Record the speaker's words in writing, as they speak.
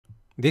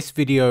This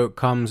video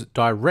comes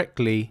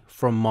directly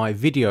from my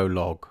video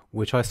log,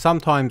 which I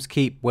sometimes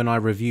keep when I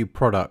review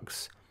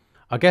products.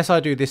 I guess I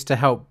do this to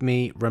help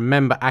me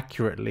remember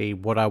accurately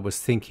what I was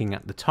thinking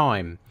at the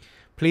time.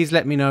 Please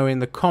let me know in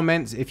the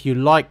comments if you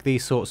like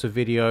these sorts of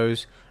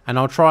videos, and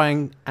I'll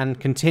try and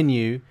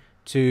continue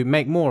to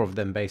make more of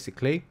them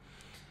basically.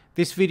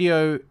 This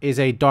video is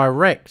a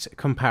direct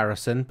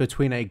comparison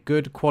between a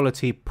good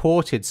quality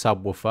ported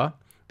subwoofer,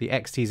 the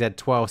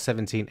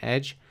XTZ1217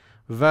 Edge,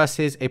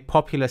 versus a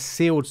popular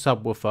sealed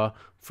subwoofer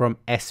from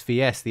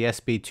SVS, the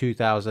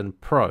SB-2000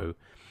 Pro.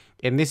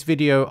 In this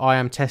video I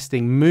am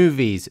testing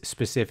movies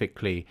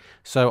specifically,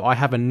 so I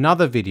have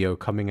another video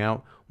coming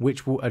out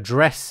which will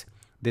address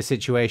the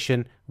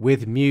situation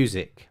with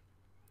music.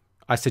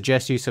 I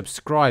suggest you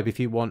subscribe if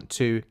you want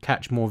to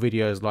catch more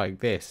videos like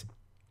this.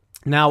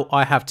 Now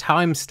I have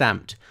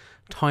timestamped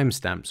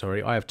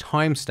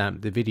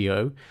the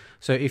video,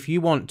 so if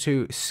you want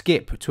to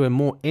skip to a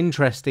more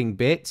interesting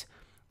bit,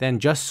 then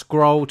just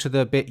scroll to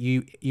the bit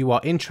you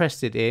are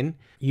interested in.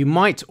 You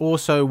might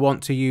also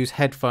want to use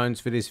headphones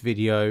for this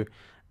video,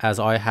 as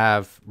I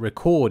have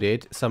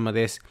recorded some of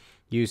this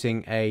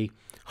using a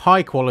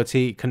high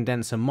quality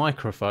condenser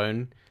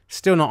microphone.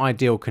 Still not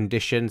ideal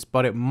conditions,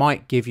 but it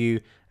might give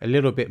you a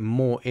little bit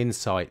more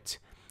insight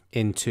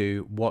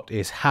into what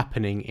is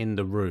happening in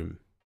the room.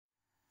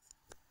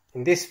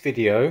 In this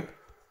video,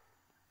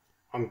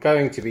 I'm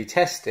going to be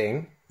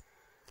testing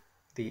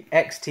the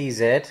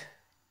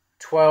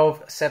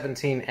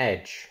XTZ1217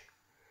 Edge,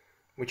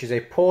 which is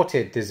a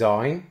ported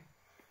design,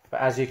 but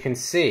as you can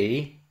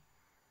see,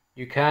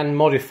 you can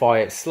modify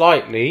it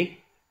slightly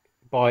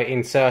by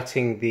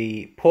inserting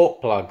the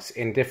port plugs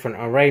in different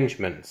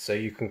arrangements. So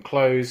you can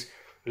close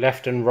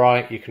left and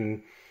right, you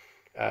can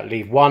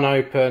leave one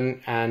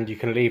open, and you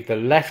can leave the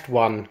left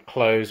one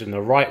closed and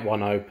the right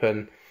one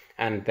open,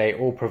 and they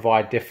all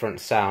provide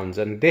different sounds.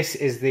 And this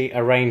is the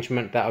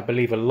arrangement that I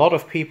believe a lot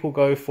of people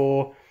go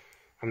for,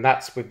 and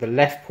that's with the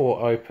left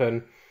port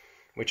open,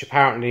 which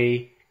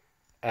apparently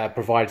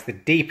provides the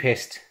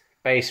deepest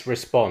bass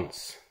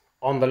response.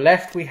 On the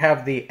left we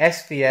have the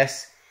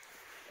SVS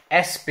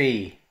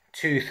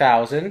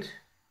SB-2000,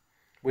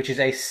 which is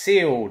a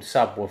sealed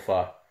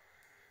subwoofer,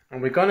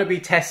 and we're going to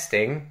be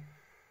testing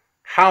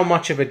how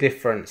much of a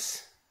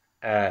difference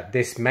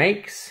this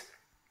makes.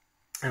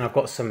 And I've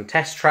got some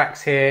test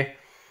tracks here.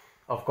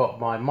 I've got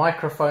my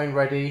microphone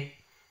ready,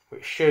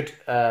 which should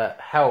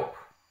help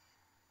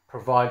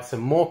provide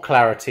some more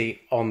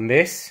clarity on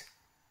this.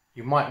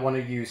 You might want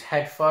to use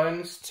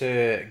headphones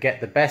to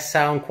get the best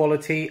sound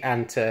quality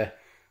and to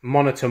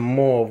monitor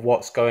more of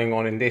what's going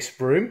on in this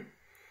room.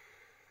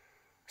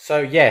 So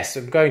yes,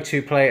 I'm going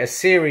to play a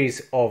series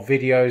of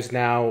videos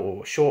now,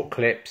 or short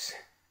clips,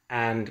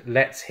 and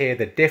let's hear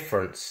the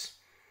difference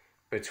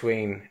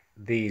between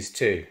these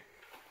two.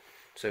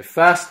 So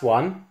first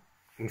thing,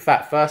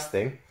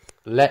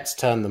 let's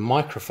turn the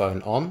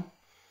microphone on.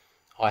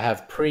 I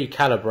have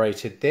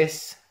pre-calibrated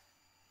this,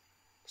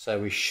 so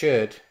we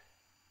should,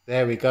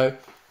 there we go.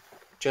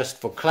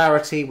 Just for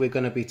clarity, we're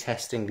going to be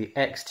testing the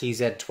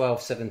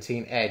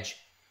XTZ1217 Edge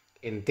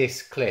in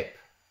this clip.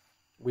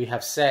 We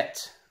have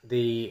set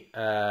the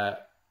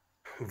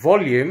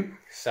volume,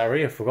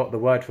 sorry, I forgot the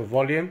word for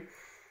volume.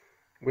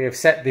 We have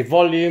set the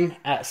volume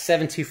at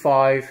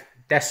 75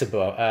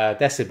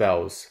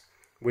 decibels,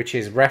 which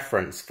is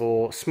reference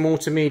for small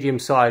to medium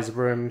sized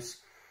rooms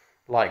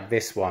like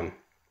this one.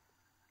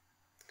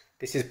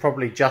 This is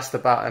probably just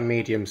about a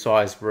medium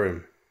sized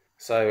room.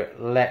 So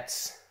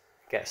let's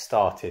get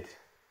started.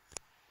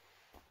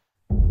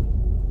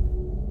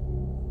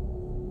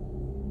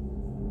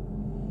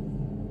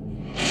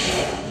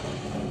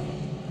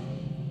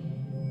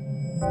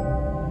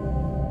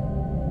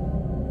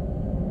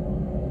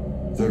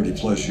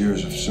 +30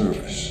 years of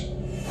service.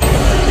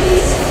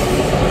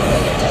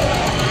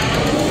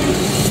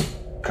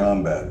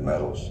 Combat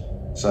medals,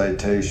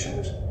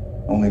 citations.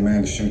 Only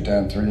man to shoot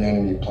down 3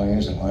 enemy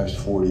planes in the last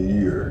 40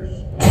 years.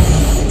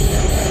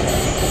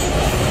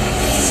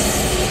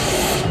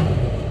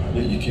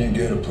 Yet you can't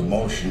get a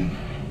promotion,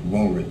 you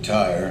won't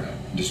retire.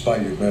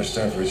 Despite your best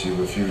efforts, you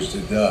refuse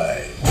to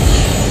die.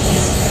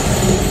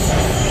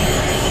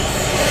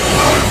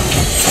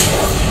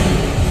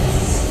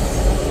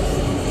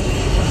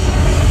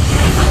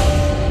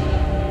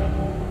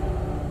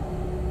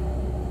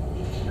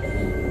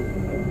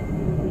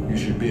 You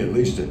should be at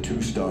least a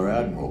 2-star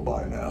admiral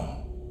by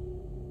now.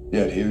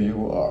 Yet here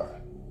you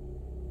are.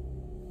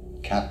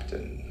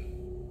 Captain.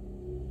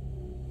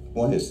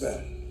 What is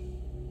that?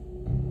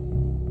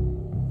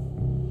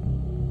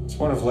 It's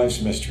one of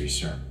life's mysteries,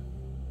 sir.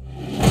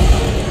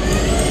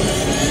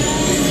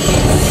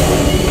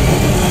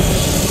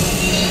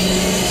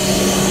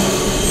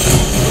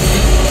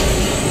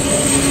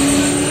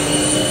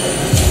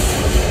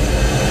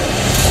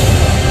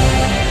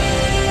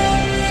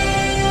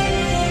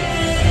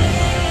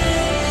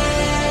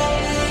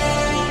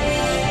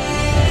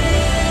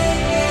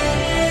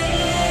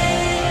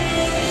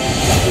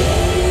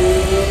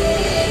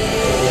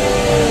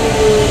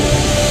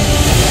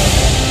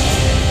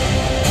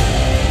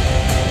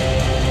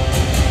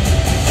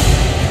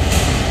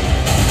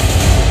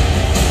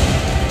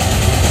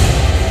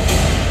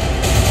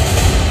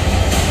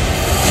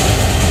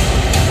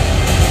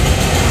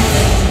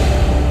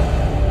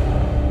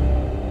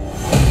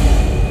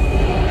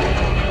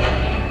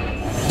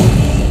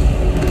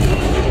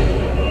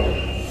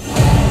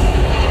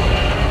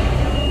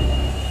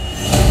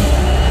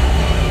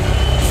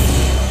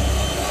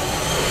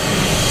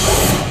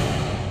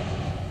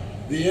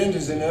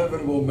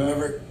 little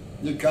maverick.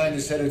 You're kind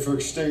of headed for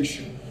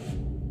extinction.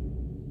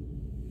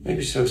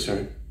 Maybe so,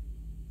 sir.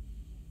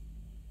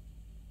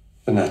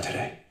 But not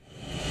today.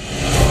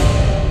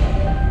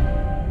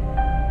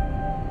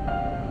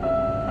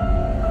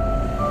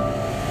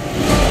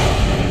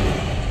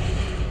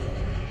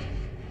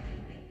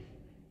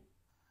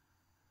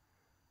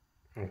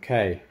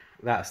 Okay,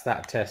 that's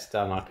that test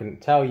done. I can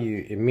tell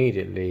you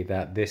immediately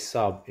that this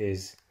sub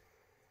is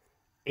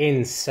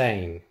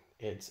insane.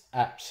 It's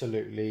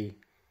absolutely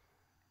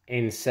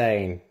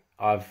insane.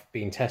 I've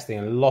been testing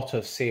a lot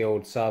of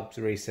sealed subs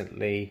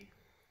recently,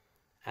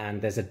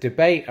 and there's a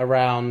debate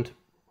around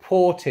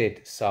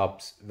ported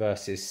subs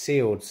versus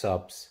sealed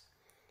subs,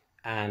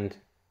 and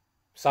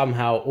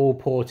somehow all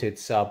ported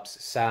subs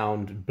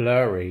sound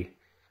blurry,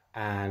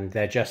 and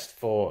they're just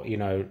for, you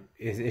know,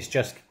 it's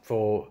just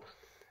for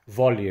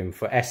volume,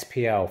 for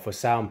SPL, for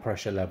sound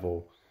pressure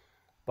level.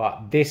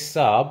 But this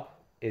sub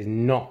is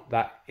not,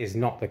 that is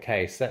not the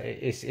case.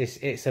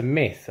 It's a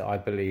myth, I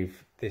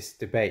believe, this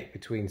debate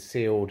between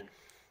sealed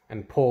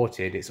and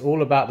ported. It's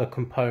all about the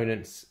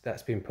components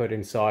that's been put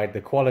inside,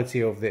 the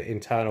quality of the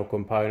internal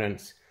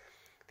components,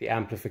 the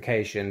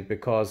amplification,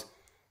 because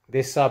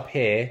this sub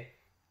here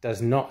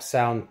does not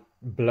sound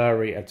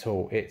blurry at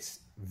all. It's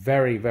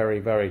very, very,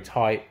 very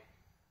tight,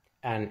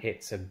 and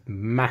it's a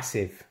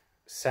massive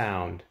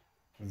sound.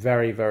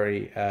 Very,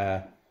 very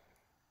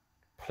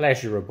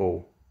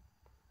pleasurable.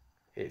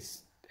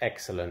 It's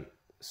excellent.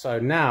 So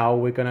now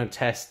we're going to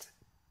test,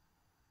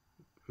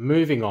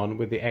 moving on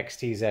with the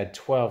XTZ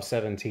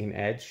 1217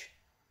 Edge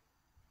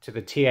to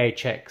the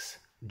THX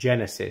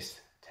Genesis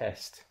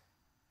test.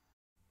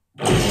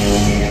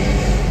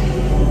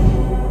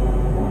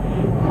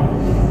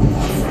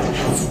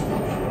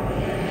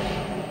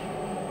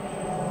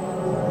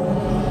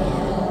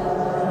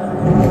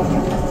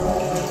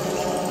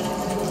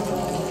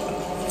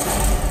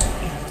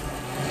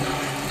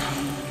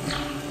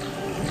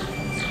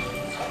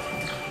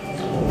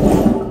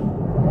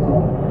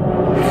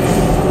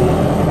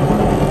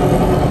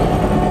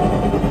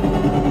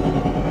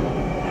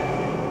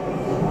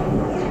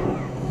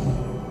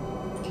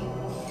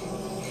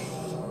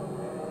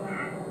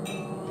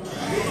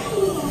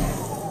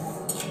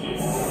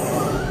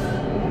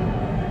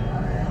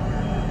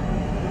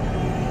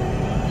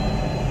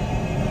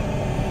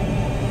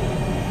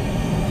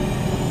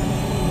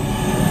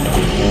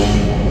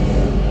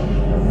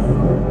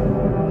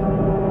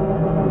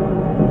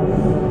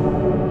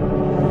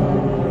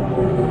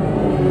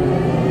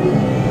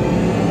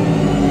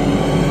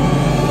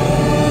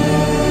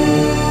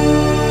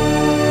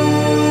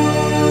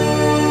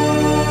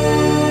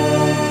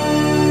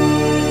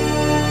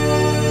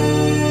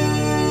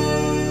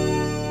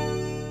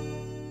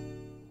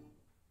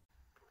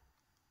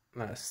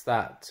 That's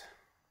that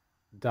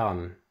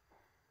done.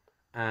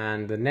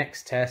 And the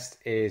next test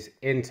is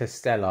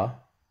Interstellar.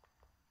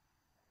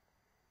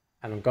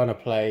 And I'm going to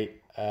play,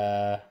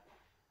 I'm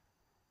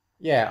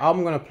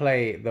going to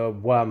play the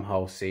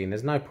wormhole scene.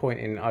 There's no point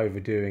in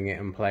overdoing it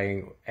and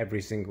playing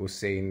every single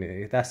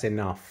scene. That's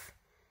enough.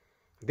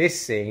 This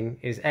scene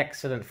is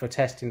excellent for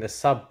testing the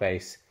sub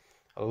bass.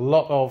 A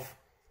lot of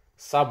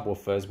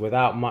subwoofers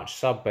without much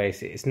sub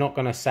bass, it's not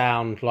going to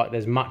sound like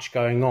there's much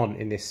going on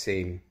in this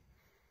scene.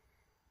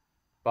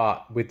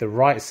 But with the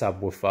right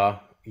subwoofer,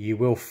 you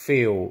will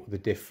feel the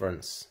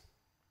difference.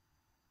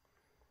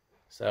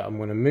 So I'm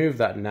going to move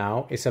that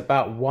now. It's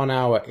about 1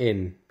 hour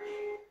in.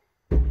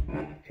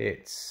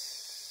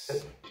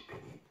 It's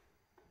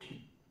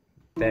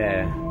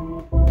there.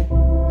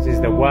 This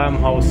is the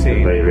wormhole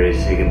scene. Everybody ready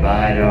to say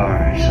goodbye to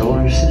our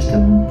solar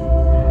system?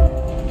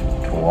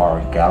 To our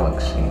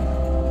galaxy.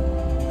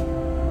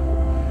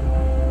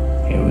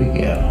 Here we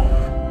go.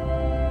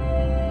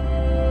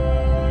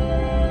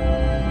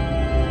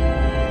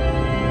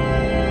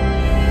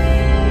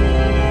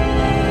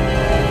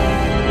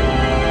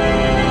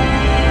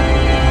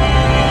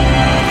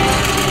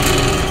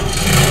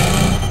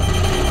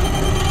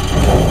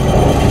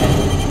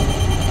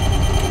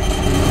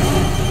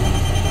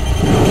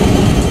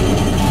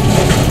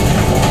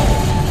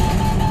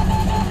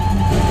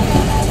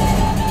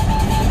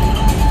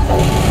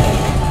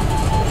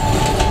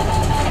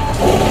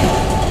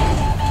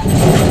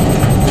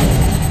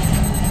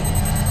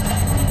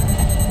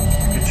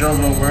 Controls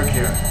won't work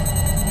here.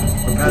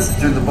 We're passing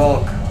through the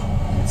bulk.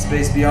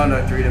 Space beyond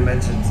our 3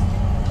 dimensions.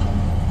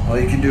 All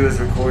you can do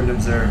is record and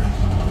observe.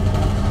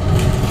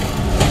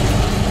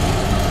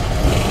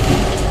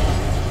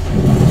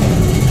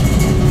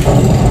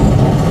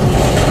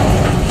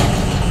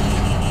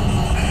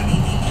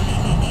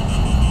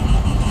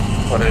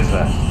 What is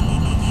that?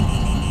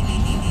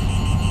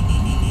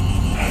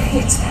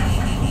 It's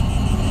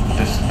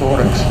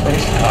Distorting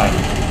space-time.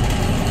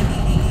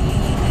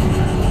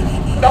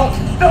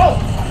 No!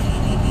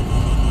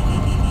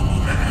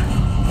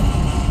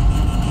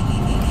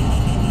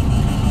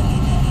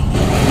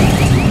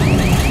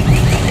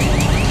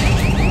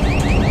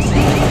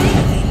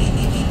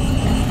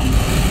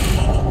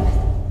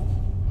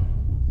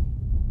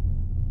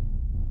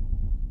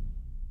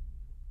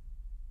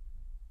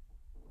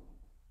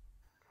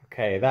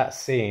 Okay, that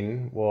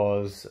scene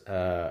was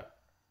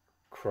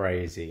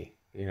crazy.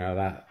 You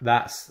know,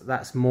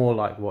 that's more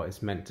like what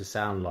it's meant to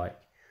sound like.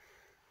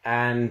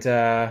 And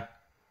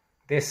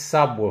this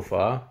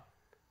subwoofer,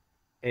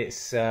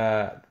 it's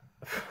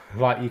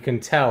like you can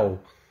tell,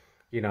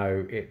 you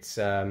know, it's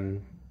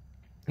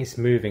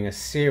moving a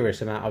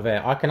serious amount of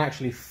air. I can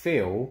actually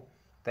feel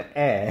the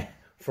air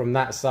from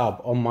that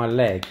sub on my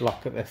leg,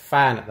 like at the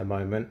fan at the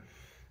moment.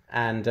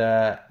 And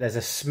there's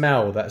a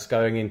smell that's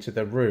going into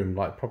the room,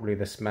 like probably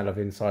the smell of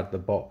inside the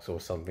box or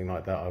something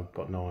like that. I've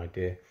got no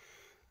idea.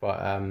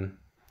 But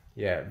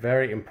yeah,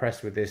 very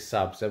impressed with this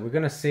sub. So we're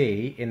going to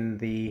see in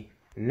the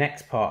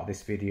next part of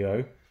this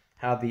video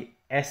how the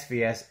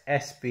SVS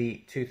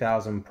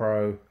SB-2000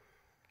 Pro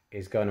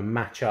is going to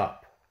match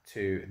up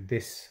to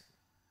this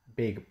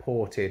big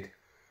ported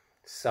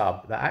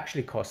sub that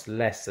actually costs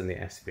less than the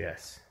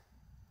SVS.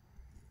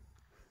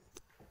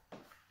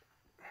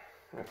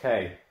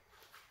 Okay,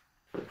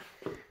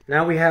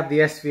 now we have the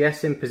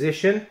SVS in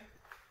position.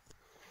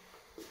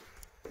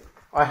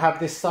 I have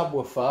this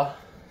subwoofer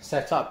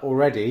set up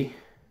already.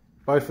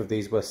 Both of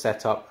these were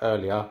set up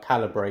earlier,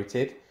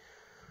 calibrated.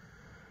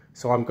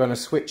 So I'm going to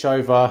switch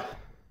over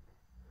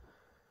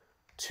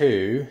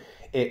to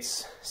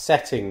its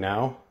setting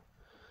now.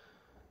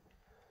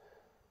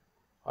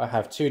 I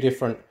have two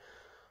different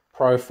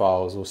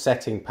profiles or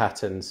setting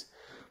patterns.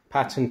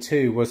 Pattern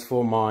 2 was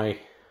for my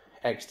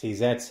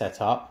XTZ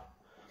setup,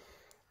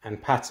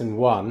 and pattern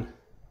 1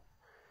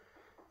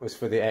 was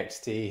for the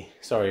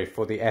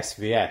for the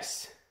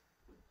SVS.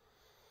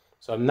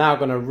 So I'm now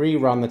going to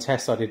rerun the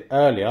test I did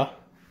earlier.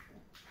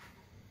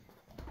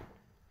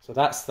 So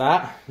that's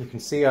that. You can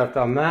see I've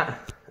done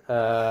that.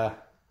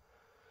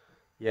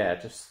 Yeah,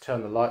 just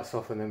turn the lights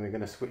off and then we're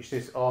going to switch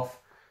this off.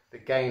 The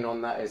gain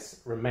on that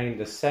has remained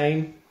the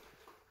same.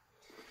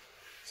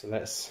 So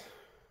let's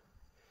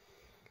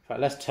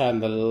turn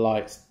the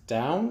lights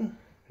down.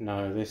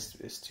 No,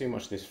 it's too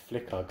much this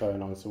flicker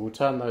going on, so we'll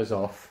turn those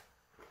off.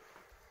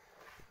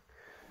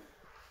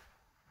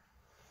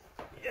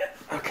 Yeah,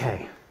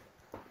 okay.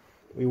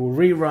 We will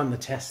rerun the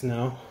test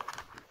now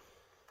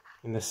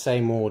in the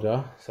same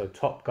order. So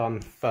Top Gun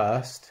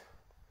first.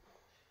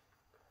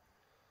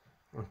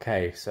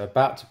 Okay, so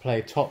about to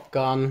play Top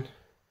Gun.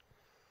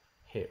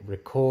 Hit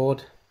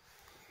record.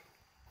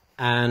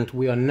 And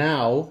we are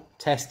now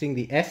testing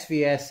the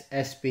SVS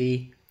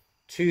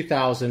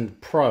SB-2000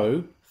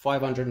 Pro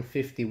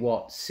 550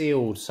 watt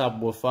sealed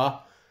subwoofer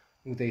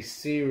with a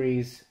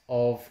series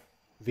of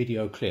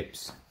video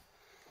clips.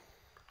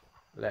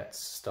 Let's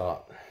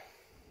start.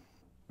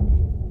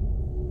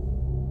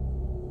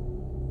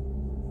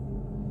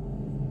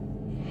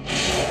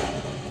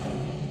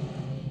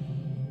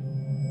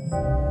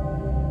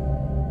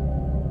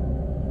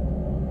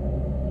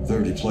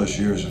 +30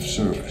 years of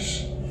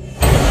service.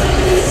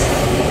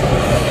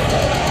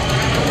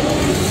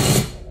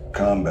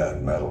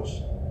 Combat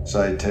medals,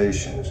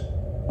 citations.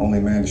 Only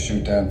man to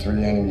shoot down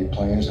 3 enemy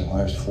planes in the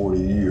last 40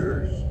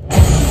 years.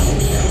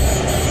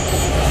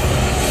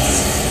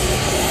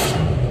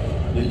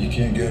 Yet you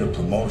can't get a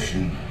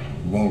promotion,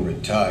 you won't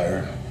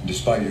retire.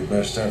 Despite your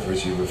best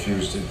efforts, you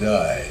refuse to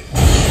die.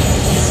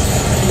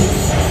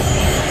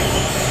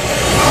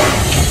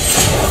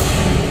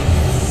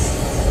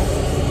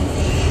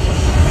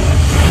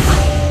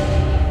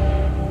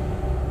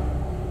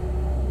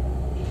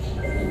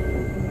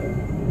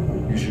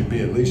 Be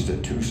at least a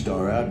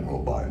 2-star admiral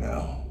by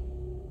now.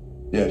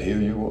 Yet here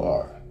you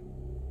are,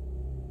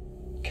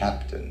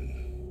 Captain.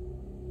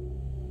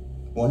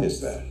 What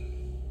is that?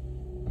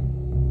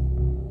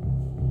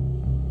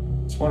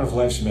 It's one of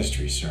life's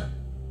mysteries, sir.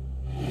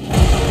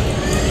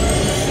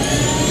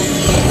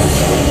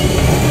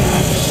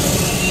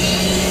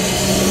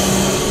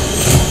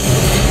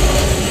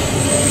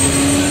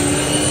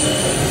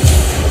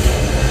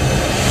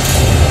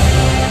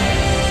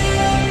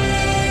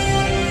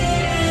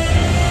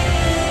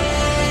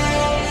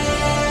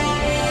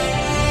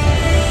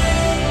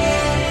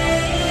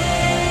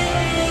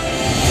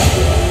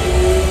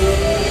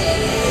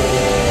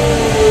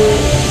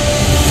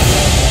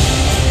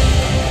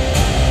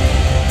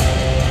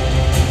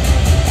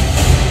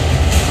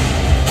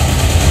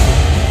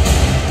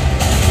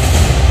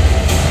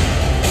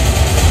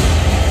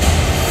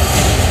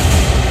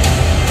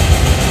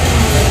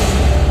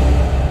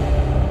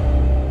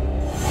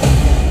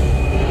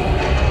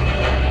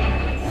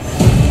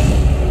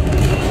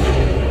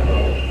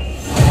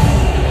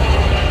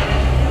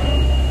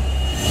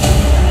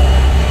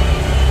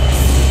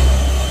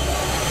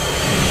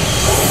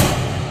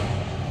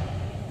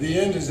 The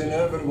end is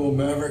inevitable,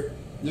 Maverick.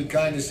 Your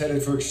kind is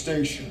headed for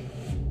extinction.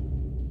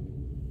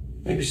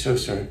 Maybe so,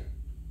 sir.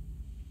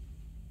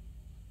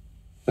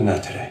 But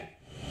not today.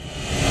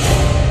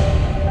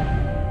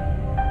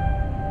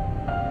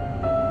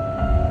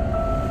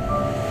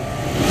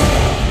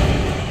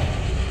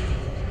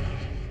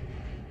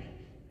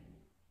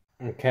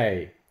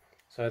 Okay,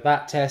 so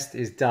that test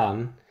is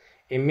done.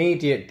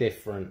 Immediate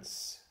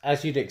difference,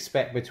 as you'd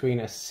expect between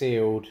a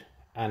sealed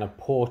and a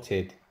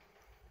ported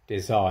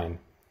design.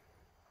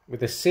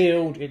 With a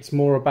sealed, it's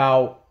more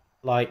about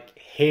like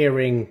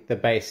hearing the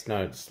bass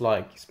notes.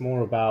 Like it's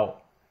more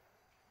about,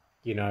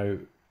 you know,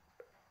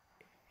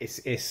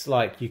 it's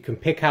like you can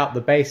pick out the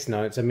bass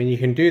notes. I mean, you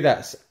can do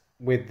that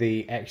with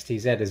the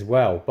XTZ as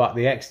well, but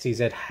the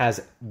XTZ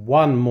has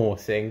one more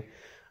thing,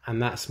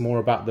 and that's more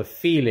about the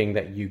feeling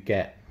that you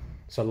get.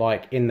 So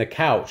like in the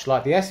couch,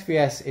 like the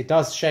SVS, it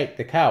does shake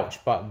the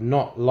couch, but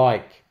not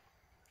like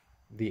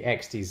the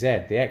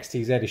XTZ. The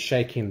XTZ is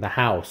shaking the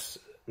house,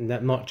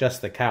 not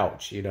just the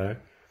couch, you know.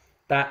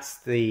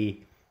 That's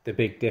the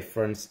big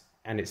difference.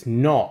 And it's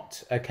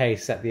not a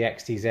case that the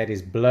XTZ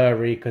is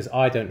blurry, because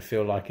I don't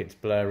feel like it's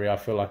blurry. I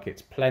feel like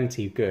it's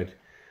plenty good.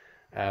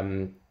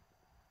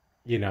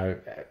 You know,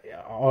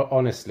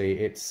 honestly,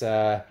 it's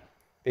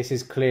this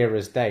is clear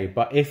as day.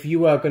 But if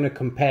you are going to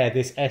compare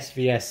this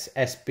SVS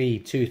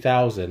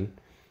SB-2000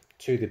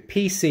 to the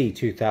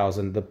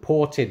PC-2000, the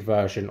ported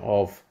version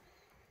of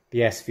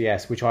the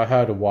SVS, which I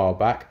heard a while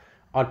back,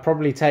 I'd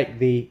probably take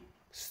the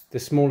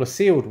smaller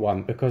sealed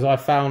one, because I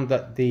found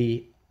that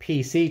the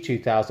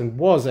PC-2000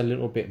 was a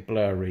little bit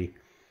blurry,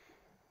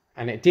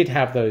 and it did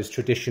have those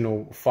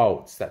traditional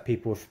faults that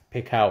people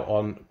pick out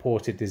on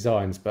ported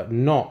designs, but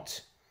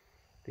not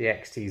the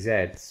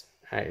XTZs.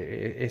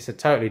 It's a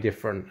totally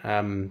different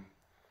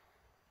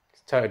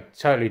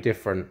totally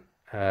different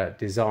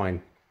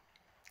design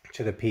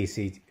to the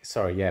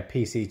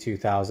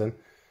PC-2000.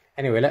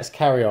 Anyway, let's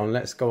carry on.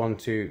 Let's go on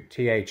to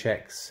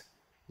THX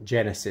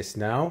Genesis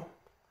now.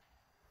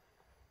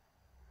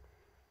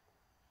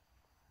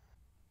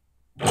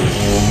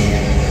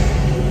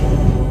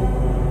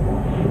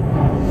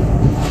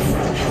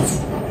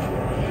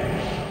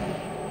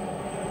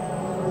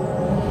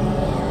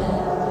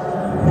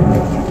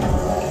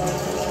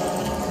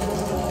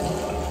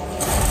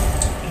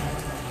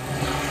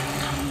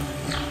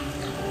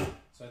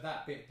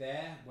 Bit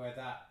there where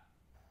that,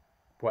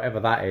 whatever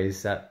that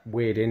is, that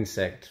weird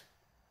insect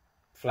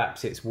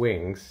flaps its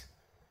wings,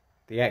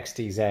 the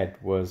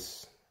XTZ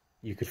was,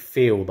 you could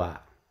feel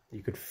that.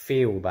 You could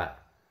feel that.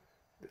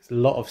 There's a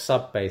lot of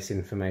sub bass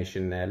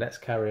information there. Let's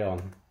carry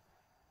on.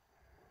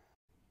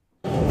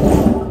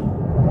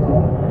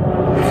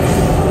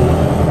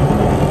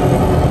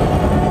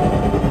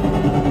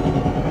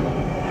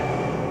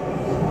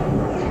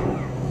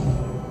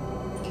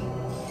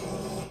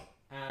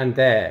 And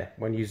there,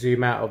 when you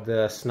zoom out of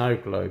the snow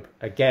globe,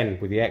 again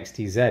with the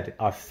XTZ,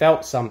 I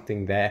felt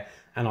something there,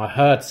 and I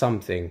heard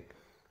something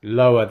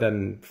lower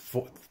than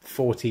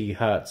 40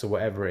 hertz or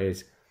whatever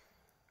it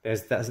is.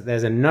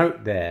 There's a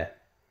note there,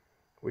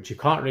 which you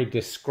can't really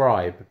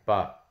describe,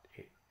 but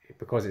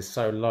because it's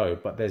so low,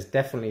 but there's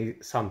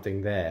definitely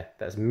something there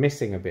that's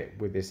missing a bit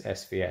with this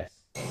SVS.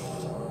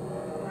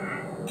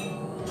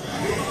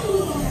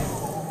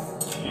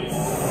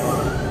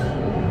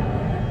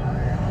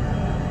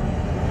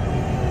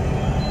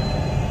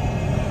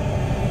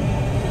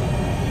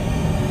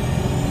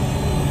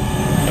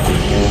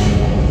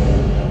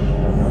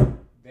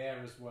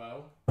 As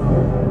well.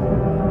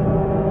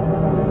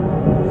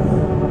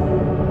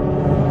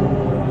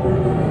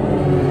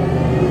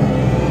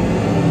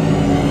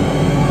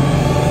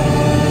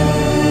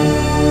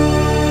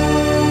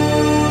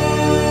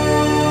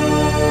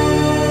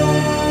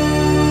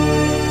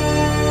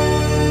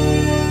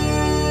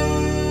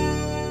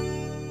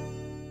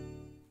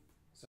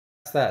 So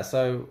that's that.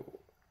 So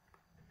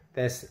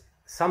there's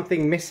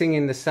something missing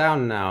in the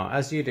sound now,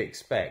 as you'd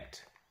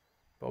expect.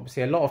 But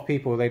obviously a lot of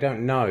people, they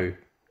don't know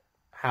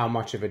how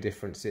much of a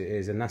difference it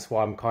is, and that's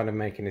why I'm kind of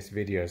making this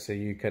video, so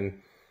you can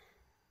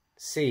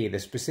see the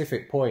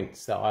specific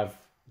points that I've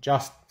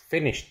just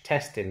finished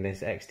testing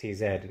this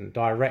XTZ, and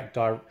direct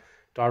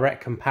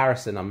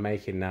comparison I'm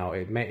making now.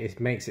 It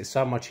makes it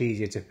so much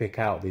easier to pick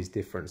out these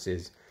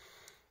differences.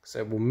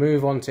 So we'll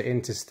move on to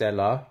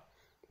Interstellar,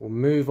 we'll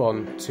move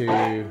on to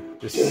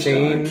the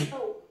scene,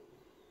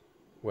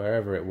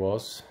 wherever it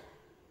was.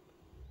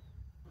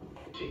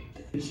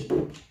 Let's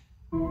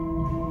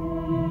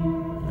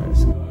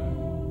go.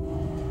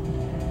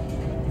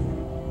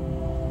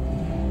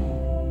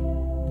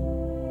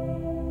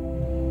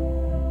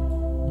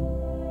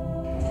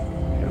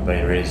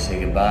 Everybody ready to say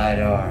goodbye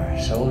to our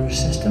solar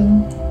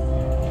system?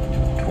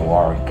 To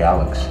our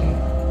galaxy?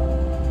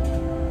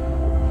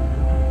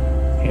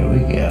 Here we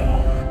go.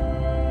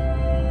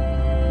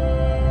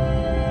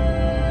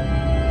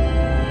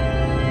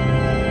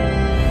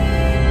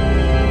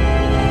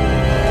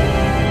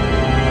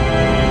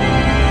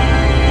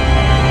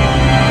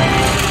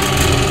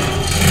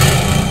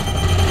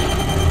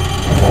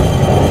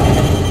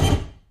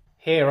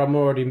 Here I'm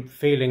already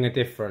feeling a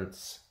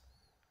difference.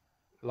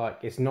 Like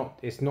it's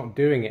not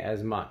doing it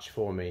as much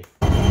for me.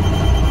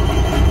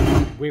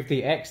 With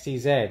the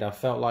XTZ, I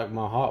felt like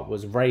my heart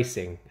was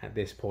racing at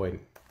this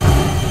point.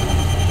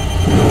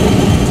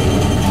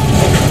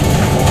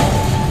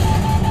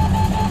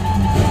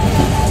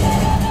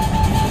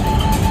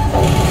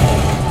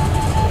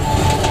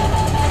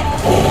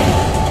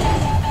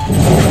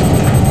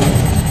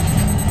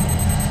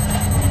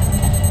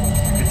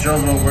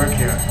 Controls won't work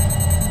here.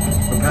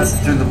 We're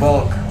passing through the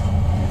bulk.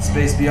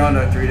 Space beyond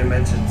our 3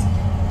 dimensions.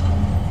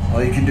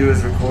 All you can do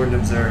is record and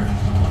observe.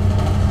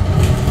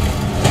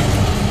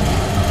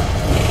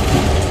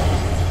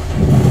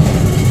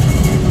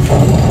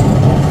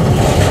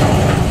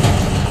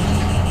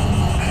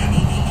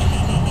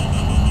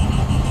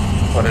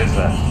 What is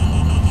that?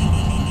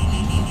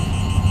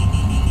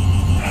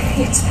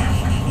 It's that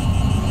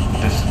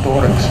one.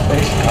 Distorting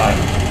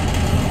space-time.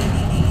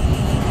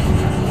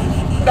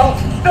 No!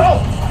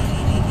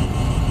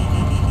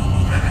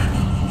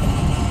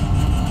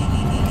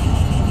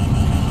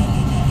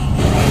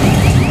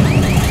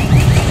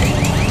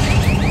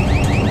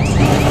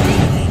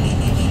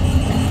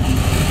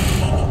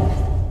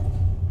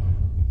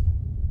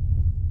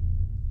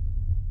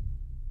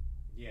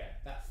 Yeah,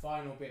 that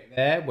final bit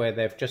there where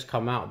they've just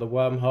come out of the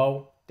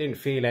wormhole, didn't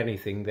feel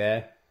anything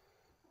there.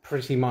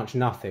 Pretty much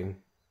nothing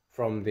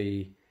from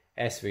the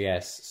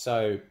SVS.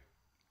 So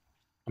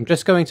I'm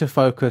just going to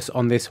focus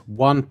on this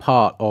one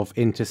part of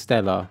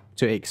Interstellar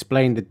to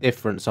explain the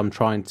difference I'm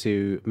trying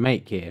to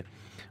make here.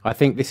 I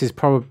think this is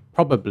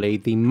probably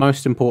the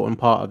most important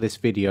part of this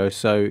video,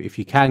 so if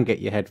you can get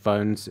your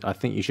headphones, I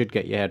think you should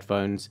get your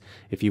headphones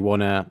if you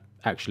want to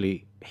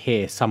actually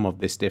hear some of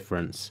this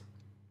difference.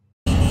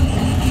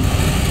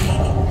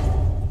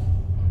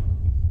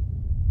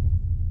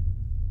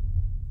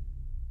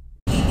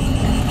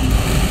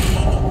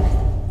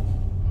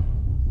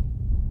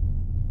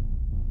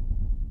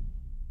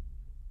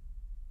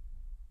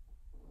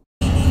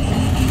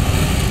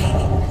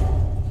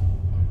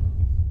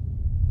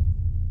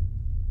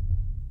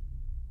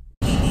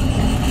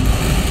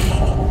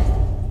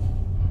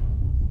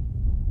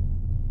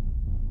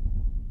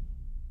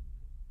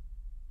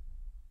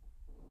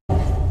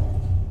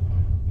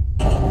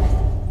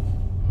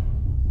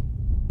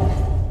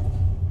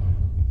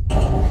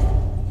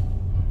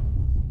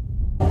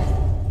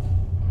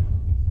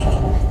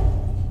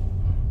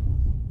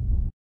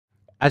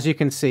 As you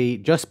can see,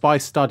 just by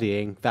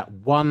studying that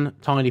one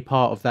tiny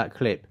part of that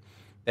clip,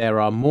 there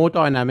are more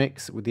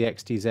dynamics with the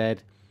XTZ,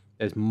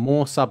 there's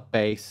more sub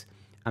bass,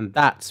 and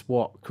that's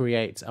what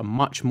creates a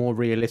much more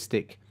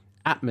realistic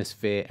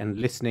atmosphere and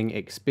listening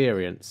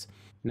experience.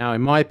 Now,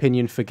 in my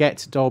opinion,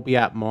 forget Dolby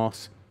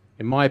Atmos.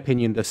 In my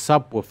opinion, the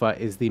subwoofer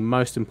is the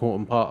most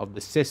important part of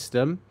the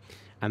system,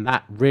 and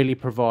that really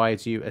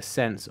provides you a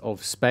sense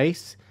of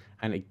space,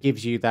 and it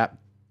gives you that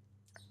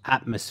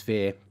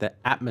atmosphere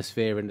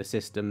in the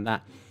system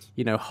that,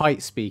 you know,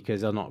 height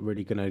speakers are not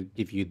really going to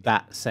give you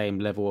that same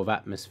level of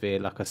atmosphere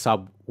like a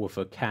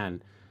subwoofer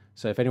can.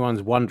 So if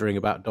anyone's wondering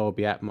about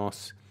Dolby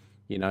Atmos,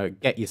 you know,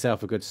 get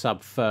yourself a good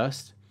sub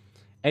first.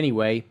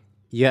 Anyway,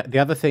 yeah, the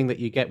other thing that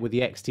you get with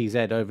the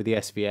XTZ over the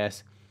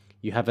SVS,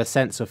 you have a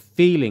sense of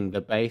feeling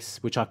the bass,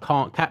 which I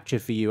can't capture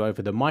for you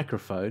over the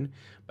microphone,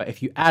 but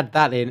if you add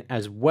that in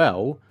as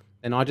well,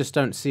 then I just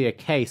don't see a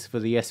case for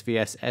the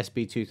SVS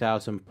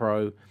SB-2000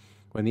 Pro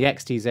when the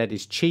XTZ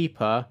is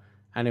cheaper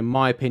and, in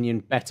my opinion,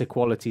 better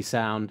quality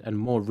sound and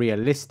more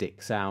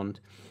realistic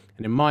sound.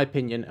 And in my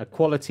opinion, a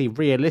quality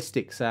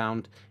realistic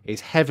sound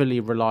is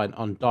heavily reliant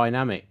on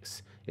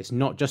dynamics. It's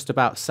not just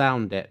about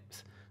sound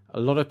depth.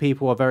 A lot of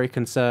people are very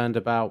concerned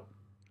about,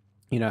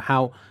 you know,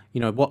 how, you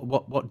know,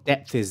 what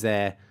depth is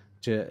there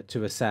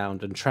to a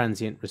sound and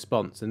transient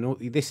response. And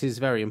this is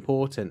very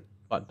important.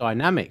 But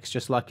dynamics,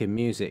 just like in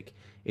music,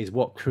 is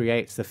what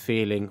creates the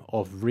feeling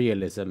of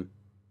realism.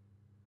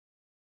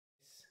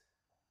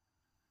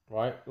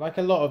 Right, like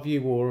a lot of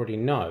you will already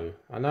know.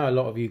 I know a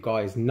lot of you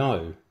guys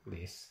know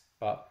this,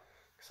 but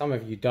some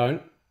of you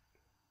don't.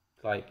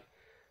 Like,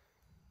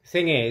 the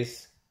thing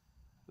is,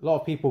 a lot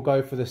of people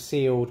go for the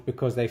sealed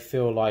because they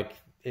feel like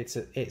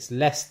there's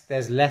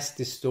less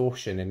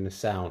distortion in the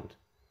sound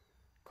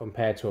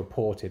compared to a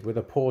ported. With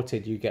a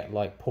ported, you get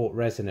like port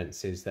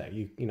resonances that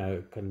you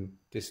know can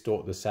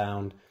distort the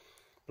sound,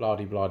 blah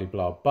de blah de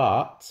blah.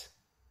 But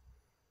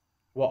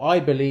what I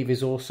believe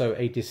is also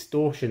a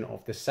distortion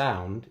of the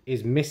sound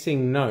is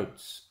missing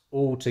notes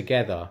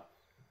altogether.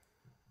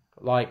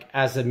 Like,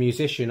 as a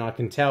musician, I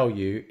can tell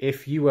you,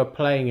 if you were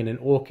playing in an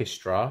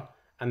orchestra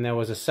and there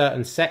was a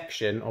certain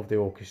section of the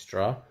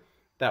orchestra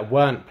that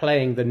weren't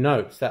playing the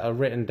notes that are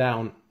written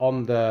down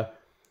on the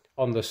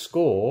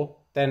score,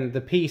 then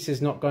the piece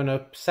is not going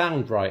to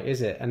sound right,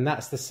 is it? And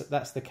that's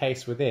the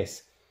case with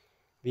this.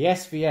 The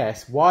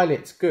SVS, while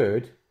it's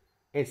good,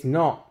 it's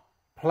not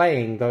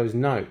playing those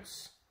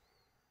notes.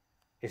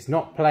 It's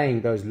not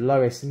playing those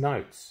lowest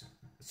notes.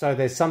 So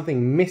there's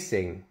something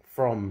missing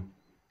from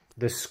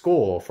the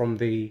score, from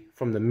the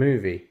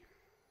movie.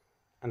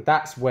 And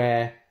that's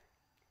where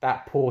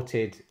that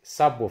ported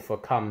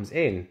subwoofer comes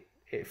in.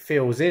 It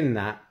fills in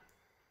that,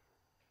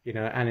 you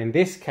know, and in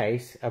this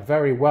case, a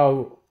very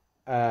well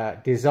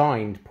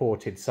designed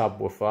ported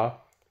subwoofer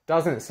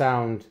doesn't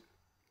sound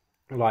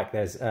like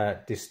there's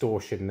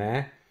distortion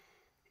there.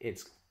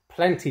 It's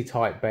plenty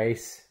tight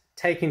bass.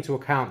 Take into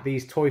account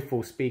these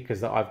Teufel speakers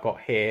that I've got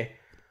here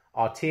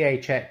are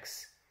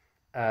THX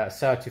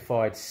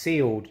certified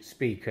sealed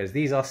speakers.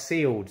 These are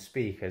sealed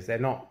speakers. They're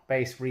not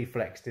bass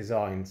reflex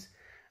designs.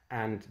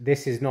 And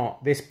this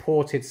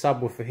ported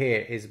subwoofer here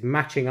is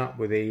matching up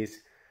with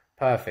these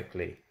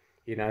perfectly.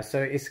 You know,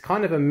 so it's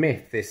kind of a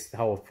myth, this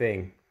whole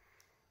thing.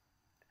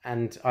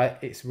 And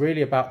it's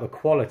really about the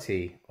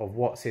quality of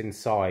what's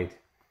inside.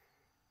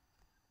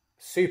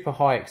 Super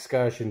high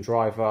excursion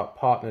driver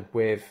partnered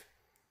with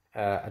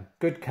a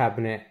good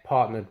cabinet,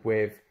 partnered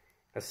with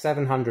a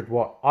 700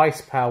 watt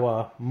ice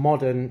power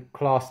modern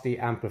Class D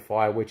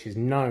amplifier, which is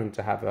known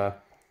to have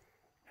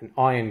an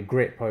iron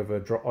grip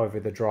over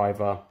the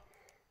driver.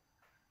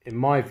 In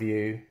my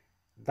view,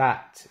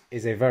 that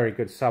is a very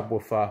good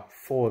subwoofer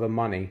for the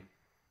money.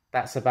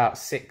 That's about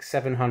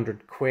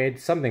 600-700 quid,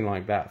 something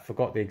like that.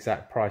 Forgot the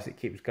exact price. It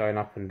keeps going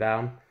up and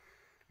down,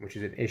 which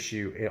is an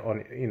issue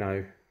on, you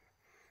know,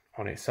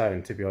 on its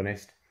own, to be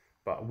honest.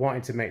 But I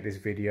wanted to make this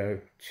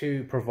video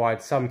to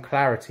provide some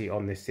clarity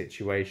on this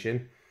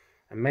situation.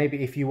 And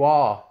maybe if you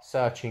are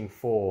searching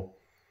for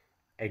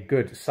a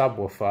good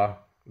subwoofer,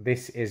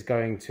 this is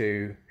going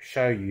to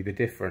show you the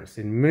difference.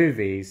 In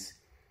movies,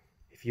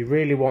 if you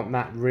really want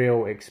that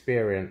real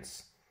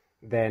experience,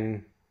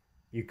 then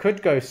you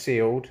could go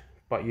sealed,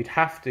 but you'd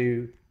have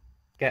to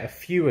get a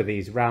few of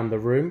these around the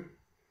room.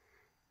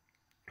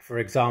 For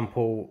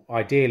example,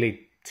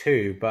 ideally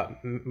 2,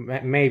 but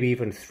maybe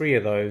even 3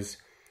 of those.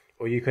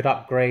 Or you could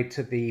upgrade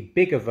to the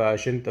bigger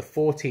version, the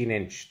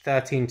 14-inch,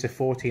 13 to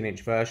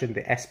 14-inch version,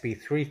 the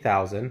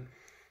SB-2000,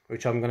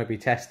 which I'm going to be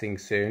testing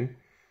soon.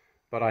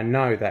 But I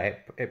know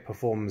that it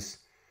performs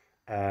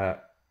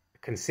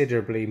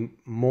considerably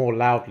more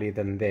loudly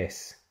than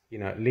this. You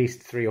know, at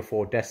least 3 or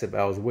 4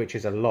 decibels, which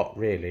is a lot,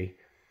 really.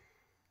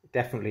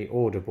 Definitely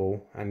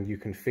audible, and you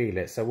can feel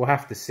it. So we'll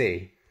have to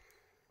see.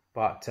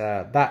 But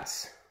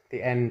that's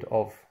the end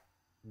of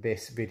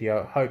this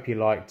video. Hope you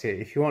liked it.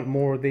 If you want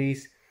more of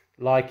these,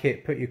 like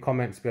it, put your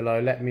comments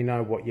below. Let me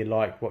know what you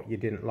liked, what you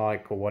didn't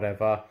like, or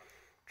whatever.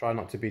 Try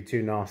not to be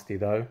too nasty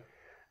though.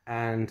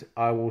 And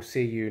I will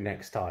see you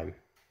next time.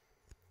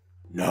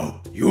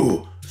 Now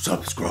you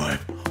subscribe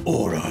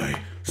or I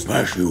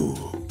smash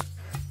you.